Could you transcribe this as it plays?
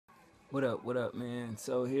What up, man?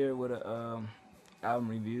 So here with a album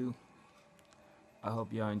review. I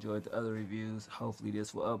hope y'all enjoyed the other reviews. Hopefully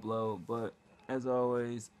this will upload. But as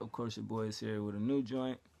always, of course your boy is here with a new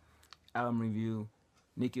joint album review.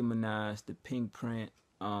 Nicki Minaj, the Pink Print,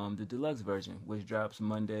 the deluxe version, which drops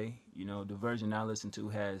Monday. You know, the version I listen to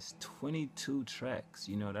has 22 tracks.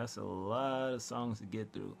 You know, that's a lot of songs to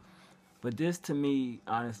get through. But this to me,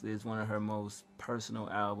 honestly, is one of her most personal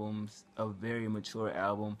albums, a very mature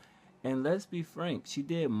album. And let's be frank, she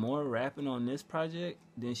did more rapping on this project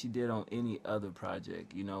than she did on any other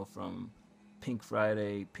project, you know, from Pink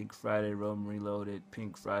Friday, Rum Reloaded,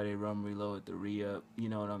 Pink Friday, Rum Reloaded, the re-up, you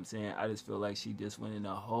know what I'm saying? I just feel like she just went in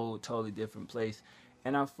a whole totally different place.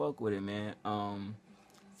 And I fuck with it, man.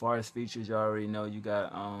 Far as features, you already know you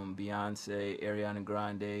got Beyonce, Ariana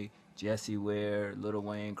Grande, Jessie Ware, Lil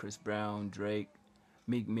Wayne, Chris Brown, Drake,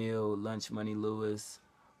 Meek Mill, Lunch Money Lewis,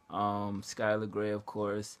 Skylar Grey, of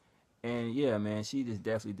course. And yeah, man, she just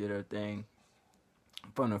definitely did her thing.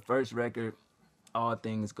 From the first record, All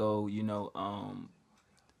Things Go,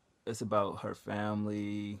 it's about her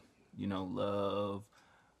family, love,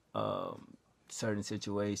 certain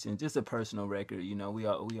situations. Just a personal record. You know, we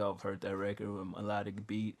all have heard that record with a melodic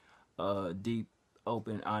beat, deep,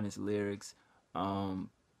 open, honest lyrics. Um,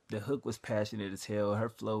 the hook was passionate as hell. Her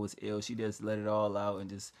flow was ill. She just let it all out and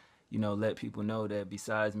just let people know that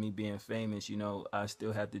besides me being famous, I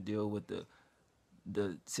still have to deal with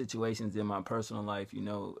the situations in my personal life.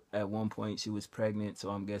 At one point she was pregnant,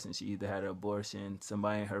 so I'm guessing she either had an abortion,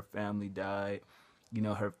 somebody in her family died.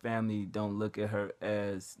 Her family don't look at her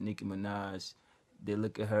as Nicki Minaj. They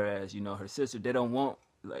look at her as, her sister. They don't want,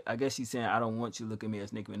 like, I guess she's saying, I don't want you to look at me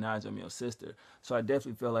as Nicki Minaj, I'm your sister. So I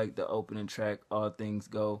definitely feel like the opening track, All Things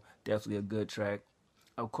Go, definitely a good track.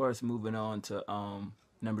 Of course, moving on to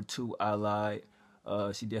number two, I Lied.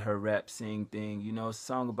 She did her rap sing thing. It's a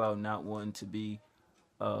song about not wanting to be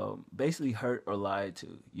basically hurt or lied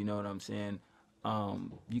to. You know what I'm saying?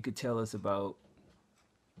 You could tell us about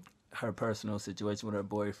her personal situation with her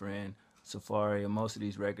boyfriend, Safari, and most of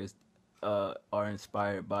these records are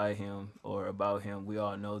inspired by him or about him. We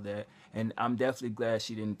all know that. And I'm definitely glad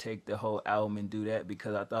she didn't take the whole album and do that,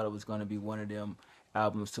 because I thought it was going to be one of them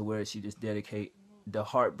albums to where she just dedicate the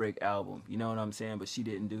heartbreak album. You know what I'm saying? But she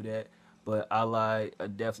didn't do that. But I Lied,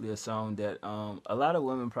 definitely a song that a lot of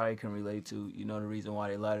women probably can relate to. The reason why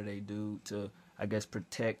they lie to they do to, I guess,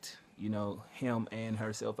 protect, him and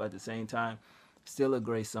herself at the same time. Still a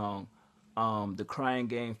great song. The Crying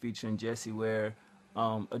Game featuring Jessie Ware,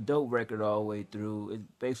 a dope record all the way through. It's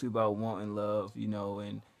basically about wanting love,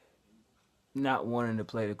 and not wanting to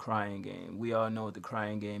play the crying game. We all know what the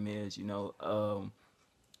crying game is.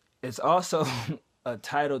 It's also a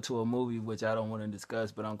title to a movie which I don't want to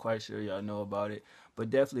discuss, but I'm quite sure y'all know about it. But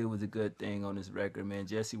definitely it was a good thing on this record, man.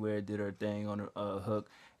 Jessie Ware did her thing on her hook,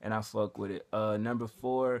 and I fuck with it. Number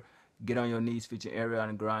four, Get on Your Knees featuring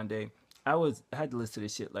Ariana Grande. I had to listen to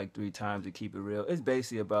this shit like three times to keep it real. It's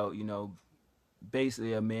basically about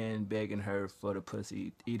basically a man begging her for the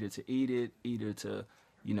pussy, either to eat it, either to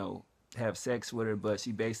you know have sex with her, but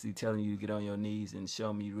she basically telling you to get on your knees and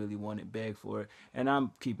show me you really want it, beg for it. And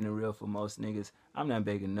I'm keeping it real for most niggas. I'm not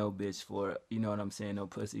begging no bitch for it. You know what I'm saying? No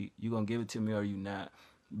pussy. You gonna give it to me or you not?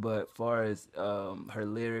 But far as her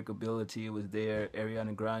lyric ability, it was there.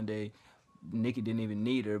 Ariana Grande, Nicki didn't even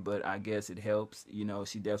need her, but I guess it helps.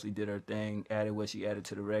 She definitely did her thing, added what she added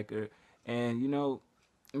to the record. And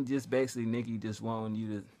just basically Nicki just wanting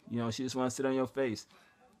you to, she just want to sit on your face.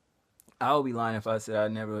 I would be lying if I said I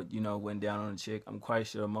never, went down on a chick. I'm quite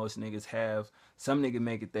sure most niggas have. Some niggas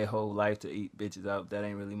make it their whole life to eat bitches out. That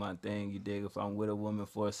ain't really my thing. You dig? If I'm with a woman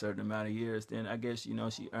for a certain amount of years, then I guess,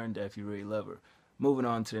 she earned that if you really love her. Moving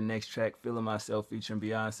on to the next track, Feeling Myself featuring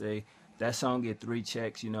Beyonce. That song get three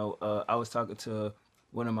checks. I was talking to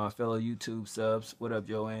one of my fellow YouTube subs. What up,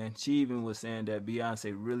 Joanne? She even was saying that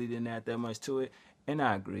Beyonce really didn't add that much to it. And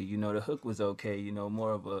I agree. The hook was okay,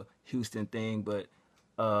 more of a Houston thing, but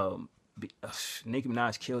um, Nicki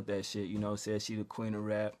Minaj killed that shit. Said she the queen of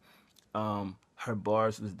rap. Her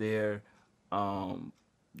bars was there. Um,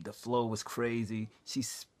 the flow was crazy. She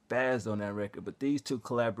spazzed on that record. But these two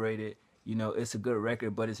collaborated. It's a good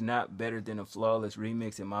record, but it's not better than a flawless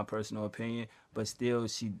remix in my personal opinion. But still,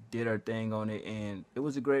 she did her thing on it, and it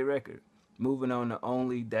was a great record. Moving on to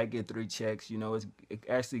Only, that get three checks. It's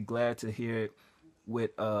actually glad to hear it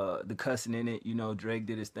with the cussing in it. Drake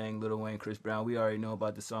did his thing, Lil Wayne, Chris Brown. We already know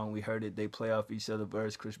about the song. We heard it. They play off each other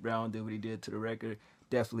verse. Chris Brown did what he did to the record.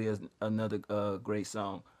 Definitely is another great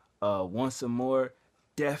song. Want Some More,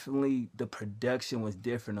 definitely the production was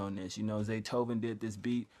different on this. Zaytoven did this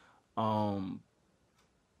beat. Um,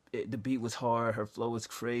 the beat was hard. Her flow was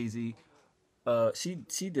crazy. She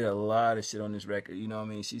did a lot of shit on this record. You know what I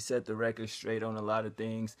mean? She set the record straight on a lot of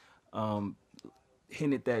things. Um,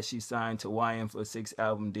 Hinted that she signed to YM for a 6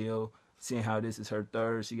 album deal. Seeing how this is her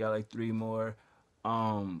third, she got like three more.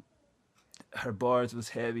 Um, Her bars was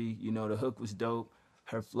heavy. You know, the hook was dope.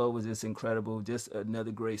 Her flow was just incredible. Just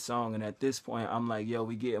another great song. And at this point, I'm like, yo,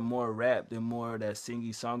 we getting more rap than more of that singy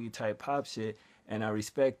songy type pop shit, and I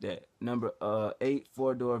respect that. Number 8,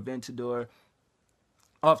 Four Door Ventador.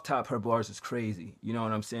 Off top, her bars was crazy. You know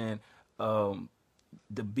what I'm saying? Um,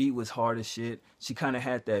 the beat was hard as shit. She kind of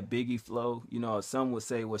had that Biggie flow. You know, some would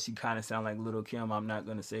say, well, she kind of sound like Little Kim. I'm not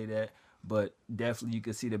gonna say that, but definitely you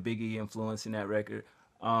could see the Biggie influence in that record.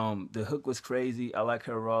 The hook was crazy. I like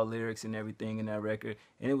her raw lyrics and everything in that record,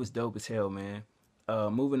 and it was dope as hell, man.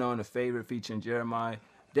 Moving on to favorite featuring Jeremiah.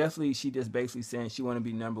 Definitely, she just basically saying she want to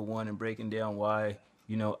be number one and breaking down why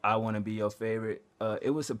I want to be your favorite.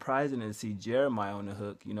 It was surprising to see Jeremiah on the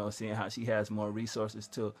hook. Seeing how she has more resources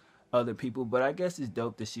to other people, but I guess it's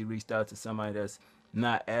dope that she reached out to somebody that's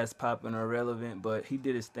not as popping or relevant, but he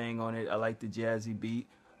did his thing on it. I like the jazzy beat.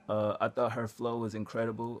 I thought her flow was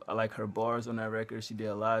incredible. I like her bars on that record. She did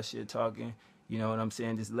a lot of shit talking. You know what I'm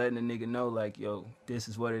saying? Just letting the nigga know, like, yo, this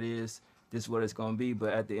is what it is. This is what it's gonna be.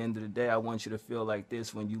 But at the end of the day, I want you to feel like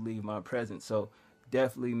this when you leave my presence. So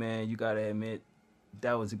definitely, man, you gotta admit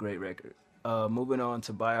that was a great record. Moving on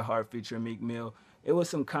to Buy a Heart featuring Meek Mill. It was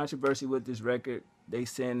some controversy with this record. They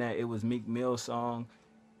saying that it was Meek Mill's song,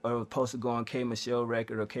 or it was supposed to go on K Michelle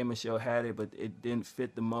record, or K Michelle had it, but it didn't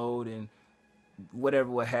fit the mode and whatever,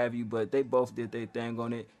 what have you. But they both did their thing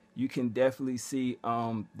on it. You can definitely see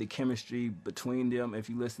the chemistry between them if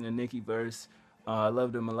you listen to Nicki verse. I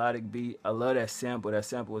love the melodic beat. I love that sample. That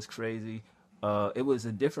sample was crazy. It was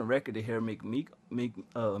a different record to hear Meek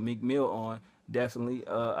Mill on. Definitely,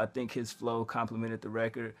 I think his flow complemented the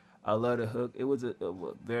record. I love the hook. It was a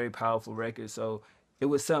very powerful record. So it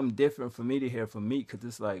was something different for me to hear from Meek, because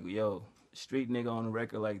it's like, yo, street nigga on a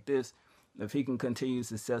record like this. If he can continue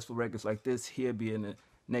successful records like this, he'll be in the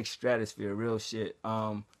next stratosphere. Real shit.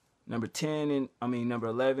 Number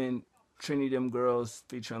 11, Trinity Them Girls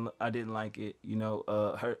featuring. I didn't like it.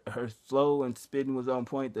 Her flow and spitting was on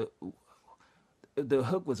point. The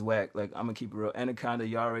hook was whack. Like, I'm gonna keep it real. Anaconda,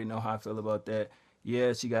 you already know how I feel about that.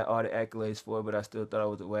 Yeah, she got all the accolades for it, but I still thought it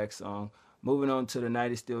was a whack song. Moving on to The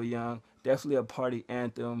Night Is Still Young. Definitely a party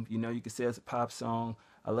anthem. You could say it's a pop song.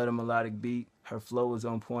 I love the melodic beat. Her flow was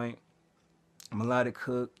on point. Melodic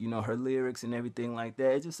hook, her lyrics and everything like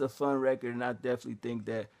that. It's just a fun record, and I definitely think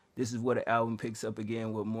that this is what the album picks up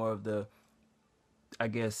again with more of the, I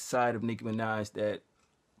guess, side of Nicki Minaj that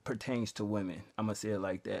pertains to women. I'm gonna say it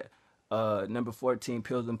like that. Number 14,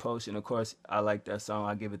 Pills and Potion. Of course, I like that song.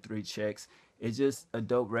 I give it 3 checks. It's just a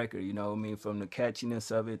dope record, I mean, from the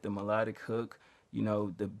catchiness of it, the melodic hook,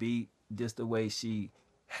 the beat, just the way she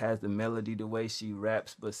has the melody, the way she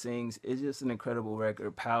raps but sings. It's just an incredible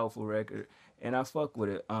record, powerful record, and I fuck with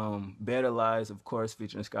it. Better Lies, of course,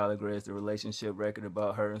 featuring Skylar Grey, is the relationship record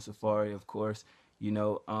about her and Safari, of course.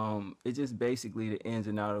 It's just basically the ins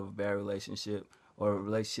and out of a bad relationship, or a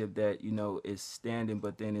relationship that is standing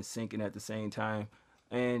but then is sinking at the same time.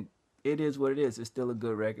 And it is what it is. It's still a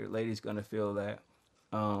good record. Ladies gonna feel that.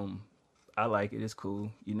 Um, I like it. It's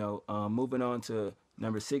cool. Moving on to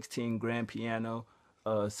number 16, Grand Piano.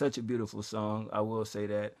 Such a beautiful song. I will say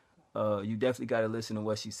that. You definitely got to listen to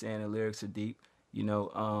what she's saying. The lyrics are deep. You know,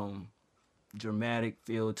 um, Dramatic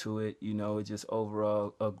feel to it. It's just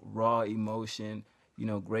overall a raw emotion.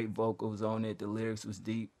 Great vocals on it. The lyrics was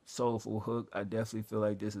deep, soulful hook. I definitely feel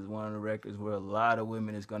like this is one of the records where a lot of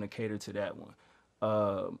women is gonna cater to that one.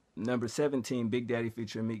 Number 17, Big Daddy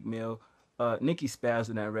featuring Meek Mill. Nicki spazzed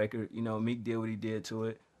on that record. Meek did what he did to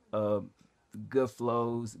it. Uh, Good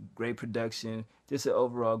flows, great production, just an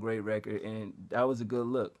overall great record, and that was a good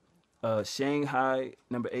look. Shanghai,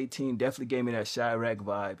 number 18, definitely gave me that Chirac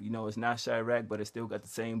vibe. It's not Chirac, but it still got the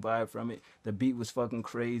same vibe from it. The beat was fucking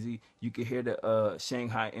crazy. You could hear the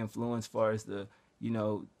Shanghai influence, as far as the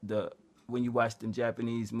when you watch them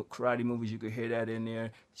Japanese karate movies, you could hear that in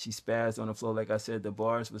there. She spazzed on the floor, like I said. The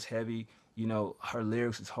bars was heavy. Her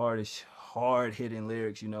lyrics was hard hitting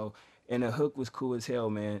lyrics. And the hook was cool as hell,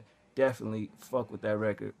 man. Definitely fuck with that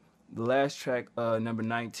record. The last track, number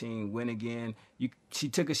 19, Win Again. She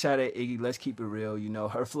took a shot at Iggy. Let's keep it real.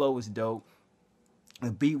 Her flow was dope.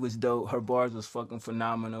 The beat was dope. Her bars was fucking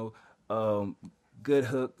phenomenal. Um, Good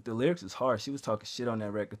hook. The lyrics was hard. She was talking shit on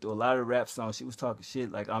that record. Through a lot of rap songs, she was talking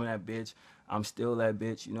shit like, I'm that bitch. I'm still that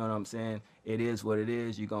bitch. You know what I'm saying? It is what it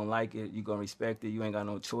is. You gonna like it. You gonna respect it. You ain't got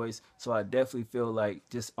no choice. So I definitely feel like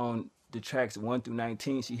just on the tracks 1 through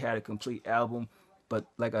 19, she had a complete album. But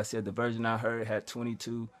like I said, the version I heard had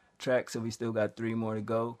 22 tracks, so we still got 3 more to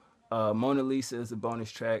go. Mona Lisa is a bonus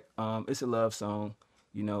track. It's a love song.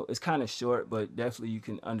 You know, it's kind of short, but definitely you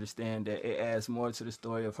can understand that it adds more to the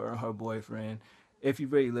story of her and her boyfriend. If you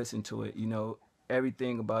really listen to it, you know,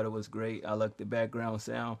 everything about it was great. I liked the background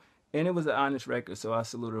sound, and it was an honest record, so I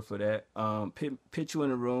salute her for that. Pit You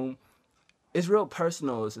in the Room, it's real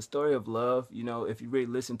personal. It's a story of love, you know, if you really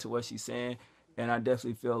listen to what she's saying. And I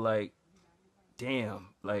definitely feel like, damn,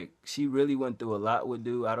 like she really went through a lot with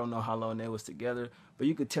dude. I don't know how long they was together, but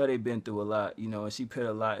you could tell they've been through a lot, you know, and she put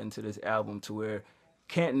a lot into this album to where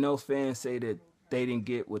can't no fan say that they didn't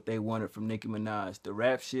get what they wanted from Nicki Minaj. The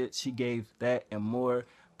rap shit, she gave that and more,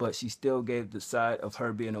 but she still gave the side of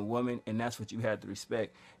her being a woman, and that's what you had to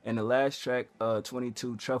respect. And the last track,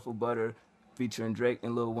 22, Truffle Butter, featuring Drake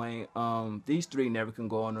and Lil Wayne, these three never can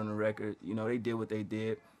go on the record. You know, they did what they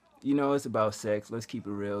did. You know, it's about sex. Let's keep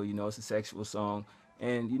it real. You know, it's a sexual song,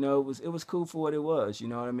 and you know, it was cool for what it was. You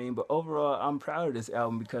know what I mean? But overall, I'm proud of this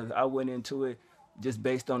album because I went into it just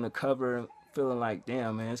based on the cover, feeling like,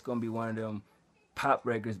 damn, man, it's gonna be one of them pop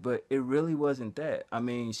records. But it really wasn't that. I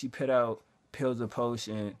mean, she put out Pills of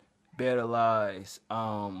Potion, Better Lies,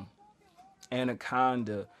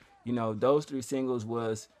 Anaconda. You know, those three singles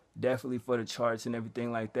was definitely for the charts and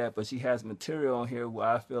everything like that. But she has material on here where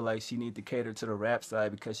I feel like she need to cater to the rap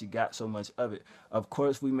side because she got so much of it. Of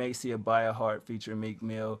course, we may see a Buy a Heart featuring Meek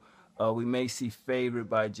Mill. We may see Favorite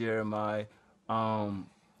by Jeremiah. Um,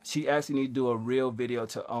 she actually need to do a real video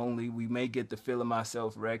to Only. We may get the Feeling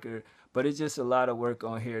Myself record. But it's just a lot of work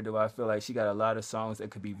on here, though. I feel like she got a lot of songs that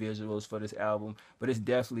could be visuals for this album. But it's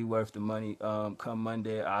definitely worth the money. Come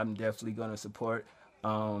Monday, I'm definitely going to support.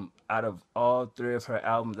 Out of all three of her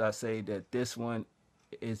albums, I say that this one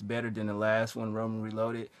is better than the last one, Roman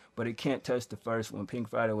Reloaded, but it can't touch the first one. Pink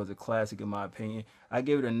Friday was a classic in my opinion. I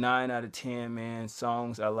give it a 9 out of 10, man.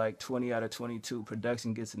 Songs I like 20 out of 22.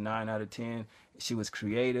 Production gets a 9 out of 10. She was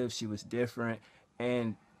creative, she was different,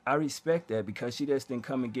 and I respect that because she just didn't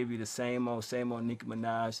come and give you the same old Nicki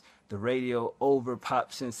Minaj, the radio over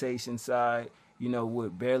pop sensation side, you know,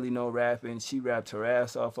 with barely no rapping. She rapped her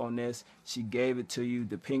ass off on this. She gave it to you.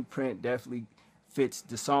 The pink print definitely fits,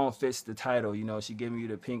 the song fits the title. You know, she giving you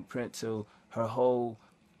the pink print to her whole,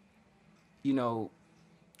 you know,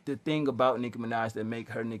 the thing about Nicki Minaj that make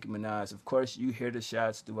her Nicki Minaj. Of course, you hear the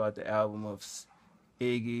shots throughout the album of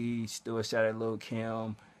Iggy, still a shot at Lil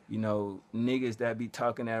Kim, you know, niggas that be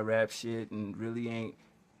talking that rap shit and really ain't,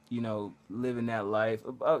 you know, living that life.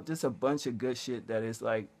 About just a bunch of good shit that is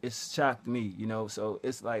like, it's shocked me, you know. So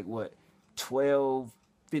it's like, what,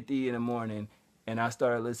 12:50 in the morning, and I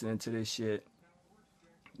started listening to this shit.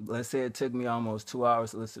 Let's say it took me almost 2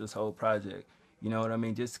 hours to listen to this whole project. You know what I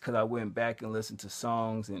mean? Just because I went back and listened to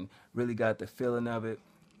songs and really got the feeling of it.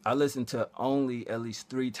 I listened to Only at least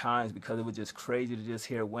 3 times because it was just crazy to just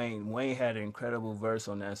hear Wayne. Wayne had an incredible verse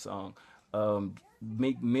on that song.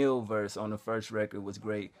 Meek Mill verse on the first record was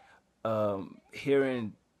great.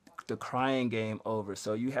 Hearing the Crying Game over,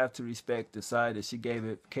 so you have to respect the side that she gave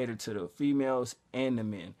it, catered to the females and the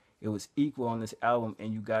men. It was equal on this album,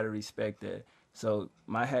 and you gotta respect that. So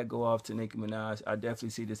my hat go off to Nicki Minaj. I definitely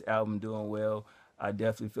see this album doing well. I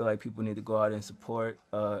definitely feel like people need to go out and support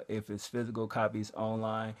if it's physical copies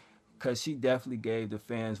online, because she definitely gave the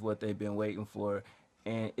fans what they've been waiting for,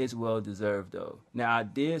 and it's well deserved though. Now I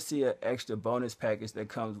did see an extra bonus package that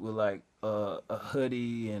comes with like a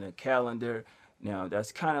hoodie and a calendar. Now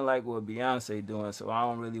that's kind of like what Beyonce doing, so I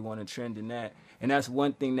don't really want to trend in that. And that's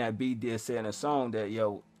one thing that B did say in a song that,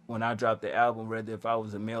 yo, when I dropped the album, whether if I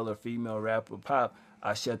was a male or female rapper pop,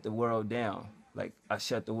 I shut the world down. Like I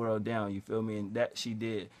shut the world down, you feel me? And that she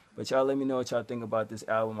did. But y'all let me know what y'all think about this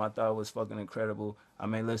album. I thought it was fucking incredible. I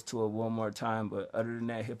may listen to it one more time, but other than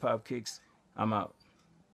that, hip hop kicks, I'm out.